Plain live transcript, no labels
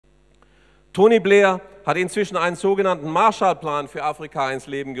Tony Blair hat inzwischen einen sogenannten Marshallplan für Afrika ins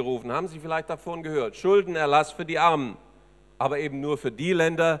Leben gerufen. Haben Sie vielleicht davon gehört? Schuldenerlass für die Armen, aber eben nur für die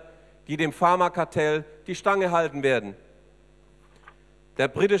Länder, die dem Pharmakartell die Stange halten werden. Der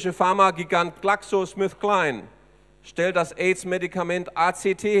britische Pharmagigant GlaxoSmithKline stellt das AIDS-Medikament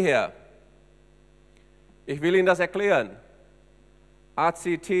ACT her. Ich will Ihnen das erklären.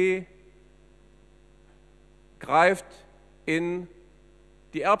 ACT greift in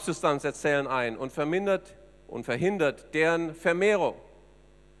die Erbsubstanz der Zellen ein und vermindert und verhindert deren Vermehrung.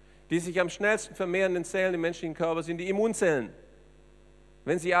 Die sich am schnellsten vermehrenden Zellen im menschlichen Körper sind die Immunzellen.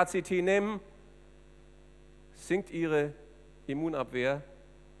 Wenn Sie ACT nehmen, sinkt Ihre Immunabwehr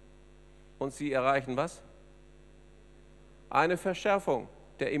und Sie erreichen was? Eine Verschärfung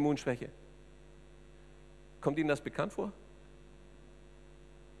der Immunschwäche. Kommt Ihnen das bekannt vor?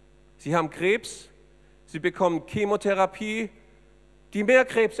 Sie haben Krebs, Sie bekommen Chemotherapie, die mehr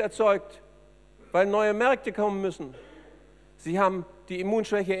Krebs erzeugt, weil neue Märkte kommen müssen. Sie haben die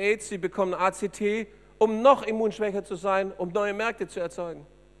Immunschwäche AIDS, Sie bekommen ACT, um noch immunschwächer zu sein, um neue Märkte zu erzeugen.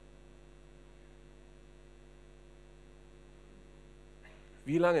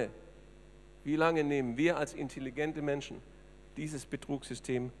 Wie lange nehmen wir als intelligente Menschen dieses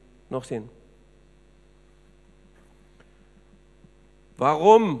Betrugssystem noch hin?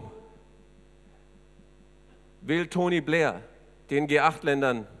 Warum will Tony Blair den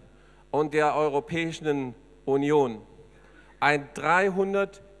G8-Ländern und der Europäischen Union ein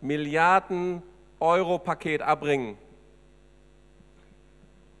 300 Milliarden Euro Paket abbringen,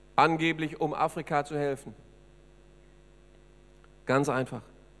 angeblich um Afrika zu helfen? Ganz einfach.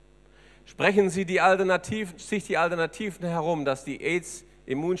 Sprechen Sie sich die Alternativen herum, dass die AIDS,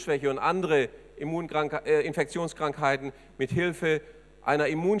 Immunschwäche und andere Infektionskrankheiten mit Hilfe einer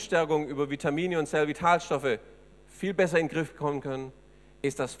Immunstärkung über Vitamine und Zellvitalstoffe viel besser in den Griff kommen können,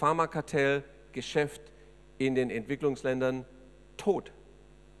 ist das Pharmakartellgeschäft in den Entwicklungsländern tot.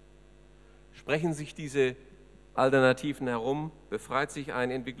 Sprechen sich diese Alternativen herum, befreit sich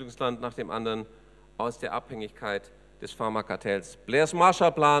ein Entwicklungsland nach dem anderen aus der Abhängigkeit des Pharmakartells. Blairs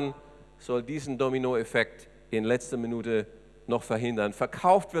Marshallplan soll diesen Dominoeffekt in letzter Minute noch verhindern.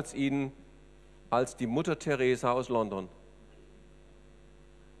 Verkauft wird es Ihnen als die Mutter Teresa aus London.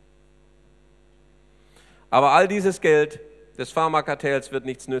 Aber all dieses Geld des Pharmakartells wird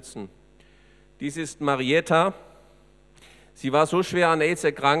nichts nützen. Dies ist Marietta. Sie war so schwer an AIDS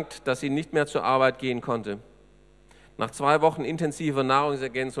erkrankt, dass sie nicht mehr zur Arbeit gehen konnte. Nach 2 Wochen intensiver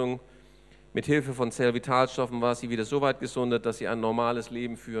Nahrungsergänzung mit Hilfe von Zellvitalstoffen war sie wieder so weit gesundet, dass sie ein normales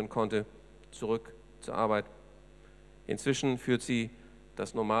Leben führen konnte, zurück zur Arbeit. Inzwischen führt sie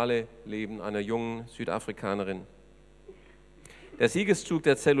das normale Leben einer jungen Südafrikanerin. Der Siegeszug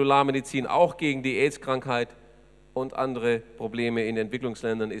der Zellular Medizin auch gegen die AIDS-Krankheit und andere Probleme in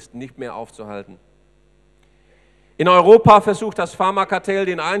Entwicklungsländern ist nicht mehr aufzuhalten. In Europa versucht das Pharmakartell,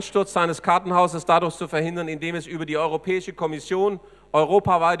 den Einsturz seines Kartenhauses dadurch zu verhindern, indem es über die Europäische Kommission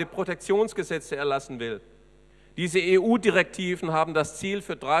europaweite Protektionsgesetze erlassen will. Diese EU-Direktiven haben das Ziel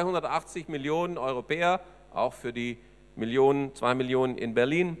für 380 Millionen Europäer, auch für die 2 Millionen in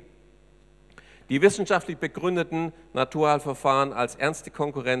Berlin, die wissenschaftlich begründeten Naturheilverfahren als ernste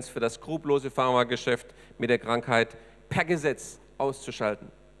Konkurrenz für das skrupellose Pharmageschäft mit der Krankheit per Gesetz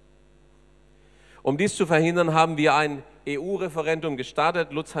auszuschalten. Um dies zu verhindern, haben wir ein EU-Referendum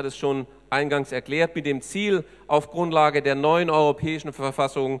gestartet. Lutz hat es schon eingangs erklärt, mit dem Ziel, auf Grundlage der neuen europäischen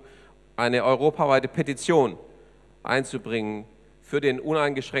Verfassung eine europaweite Petition einzubringen für den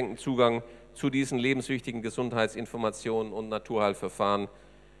uneingeschränkten Zugang zu diesen lebenswichtigen Gesundheitsinformationen und Naturheilverfahren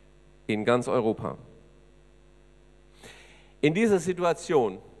in ganz Europa. In dieser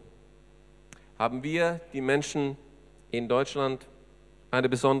Situation haben wir, die Menschen in Deutschland, eine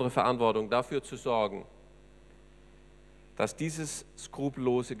besondere Verantwortung, dafür zu sorgen, dass dieses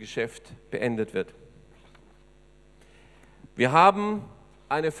skrupellose Geschäft beendet wird. Wir haben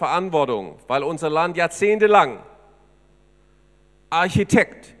eine Verantwortung, weil unser Land jahrzehntelang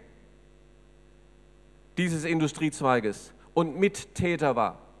Architekt dieses Industriezweiges und Mittäter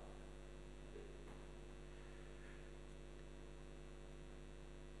war.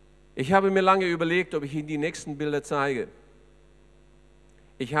 Ich habe mir lange überlegt, ob ich Ihnen die nächsten Bilder zeige.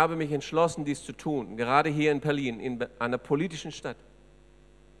 Ich habe mich entschlossen, dies zu tun, gerade hier in Berlin, in einer politischen Stadt.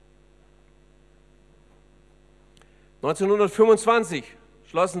 1925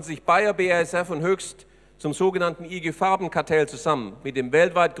 schlossen sich Bayer, BASF und Höchst zum sogenannten IG-Farben-Kartell zusammen, mit dem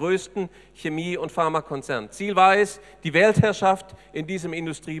weltweit größten Chemie- und Pharmakonzern. Ziel war es, die Weltherrschaft in diesem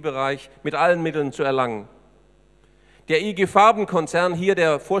Industriebereich mit allen Mitteln zu erlangen. Der IG-Farben-Konzern, hier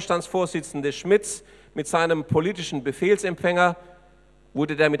der Vorstandsvorsitzende Schmitz mit seinem politischen Befehlsempfänger,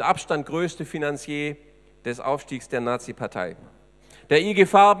 wurde der mit Abstand größte Finanzier des Aufstiegs der Nazi-Partei. Die IG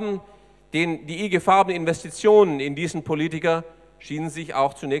Farben-Investitionen in diesen Politiker schienen sich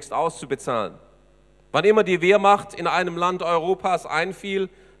auch zunächst auszubezahlen. Wann immer die Wehrmacht in einem Land Europas einfiel,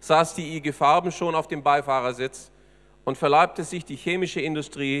 saß die IG Farben schon auf dem Beifahrersitz und verleibte sich die chemische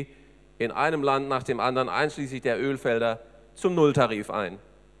Industrie in einem Land nach dem anderen, einschließlich der Ölfelder, zum Nulltarif ein.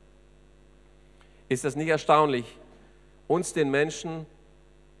 Ist das nicht erstaunlich, uns den Menschen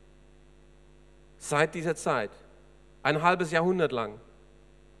seit dieser Zeit, ein halbes Jahrhundert lang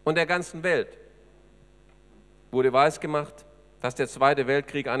und der ganzen Welt, wurde weisgemacht, dass der Zweite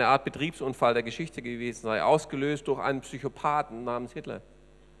Weltkrieg eine Art Betriebsunfall der Geschichte gewesen sei, ausgelöst durch einen Psychopathen namens Hitler.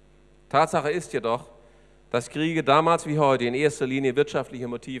 Tatsache ist jedoch, dass Kriege damals wie heute in erster Linie wirtschaftliche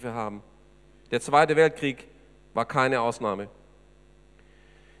Motive haben. Der Zweite Weltkrieg war keine Ausnahme.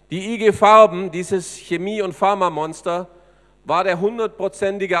 Die IG Farben, dieses Chemie- und Pharmamonster, war der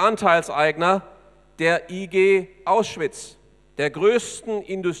 100-prozentige Anteilseigner der IG Auschwitz, der größten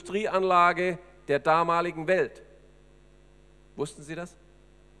Industrieanlage der damaligen Welt. Wussten Sie das?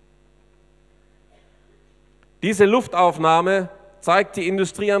 Diese Luftaufnahme zeigt die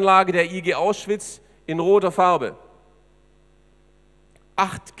Industrieanlage der IG Auschwitz in roter Farbe.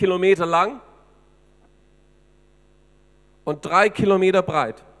 8 Kilometer lang und 3 Kilometer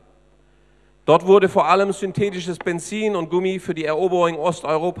breit. Dort wurde vor allem synthetisches Benzin und Gummi für die Eroberung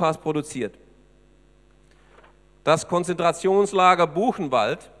Osteuropas produziert. Das Konzentrationslager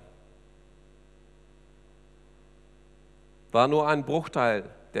Buchenwald war nur ein Bruchteil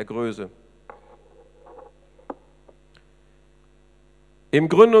der Größe. Im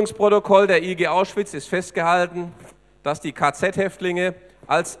Gründungsprotokoll der IG Auschwitz ist festgehalten, dass die KZ-Häftlinge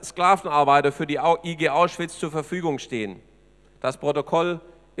als Sklavenarbeiter für die IG Auschwitz zur Verfügung stehen. Das Protokoll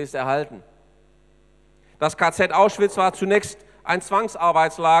ist erhalten. Das KZ Auschwitz war zunächst ein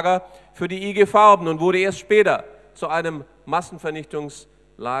Zwangsarbeitslager für die IG Farben und wurde erst später zu einem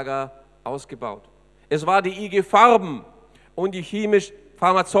Massenvernichtungslager ausgebaut. Es war die IG Farben und die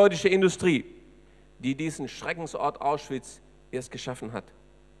chemisch-pharmazeutische Industrie, die diesen Schreckensort Auschwitz erst geschaffen hat.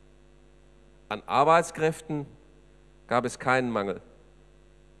 An Arbeitskräften gab es keinen Mangel.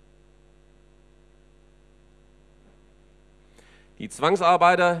 Die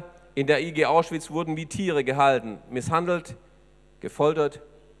Zwangsarbeiter in der IG Auschwitz wurden wie Tiere gehalten, misshandelt, gefoltert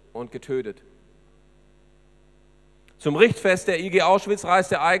und getötet. Zum Richtfest der IG Auschwitz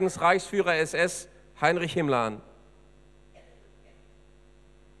reiste eigens Reichsführer SS Heinrich Himmler an.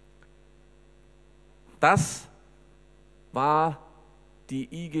 Das war die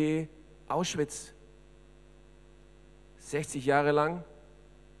IG Auschwitz. 60 Jahre lang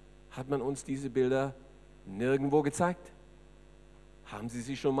hat man uns diese Bilder nirgendwo gezeigt. Haben Sie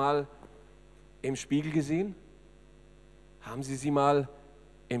sie schon mal im Spiegel gesehen? Haben Sie sie mal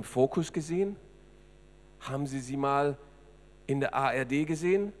im Fokus gesehen? Haben Sie sie mal in der ARD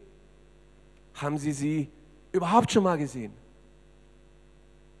gesehen? Haben Sie sie überhaupt schon mal gesehen?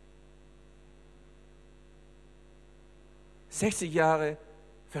 ...60 Jahre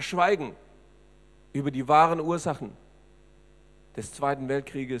Verschweigen über die wahren Ursachen des Zweiten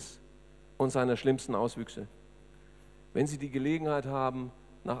Weltkrieges und seiner schlimmsten Auswüchse. Wenn Sie die Gelegenheit haben,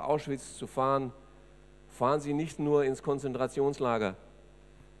 nach Auschwitz zu fahren, fahren Sie nicht nur ins Konzentrationslager,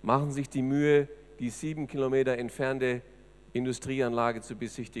 machen Sie sich die Mühe, die 7 Kilometer entfernte Industrieanlage zu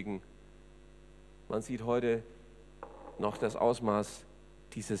besichtigen. Man sieht heute noch das Ausmaß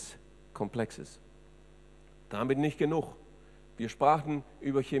dieses Komplexes. Damit nicht genug. Wir sprachen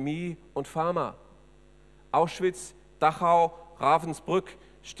über Chemie und Pharma. Auschwitz, Dachau, Ravensbrück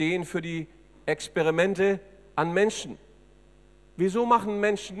stehen für die Experimente an Menschen. Wieso machen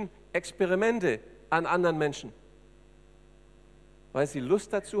Menschen Experimente an anderen Menschen? Weil sie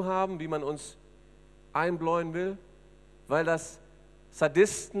Lust dazu haben, wie man uns einbläuen will? Weil das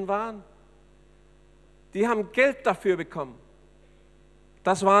Sadisten waren? Die haben Geld dafür bekommen.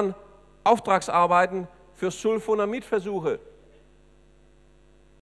 Das waren Auftragsarbeiten für Sulfonamidversuche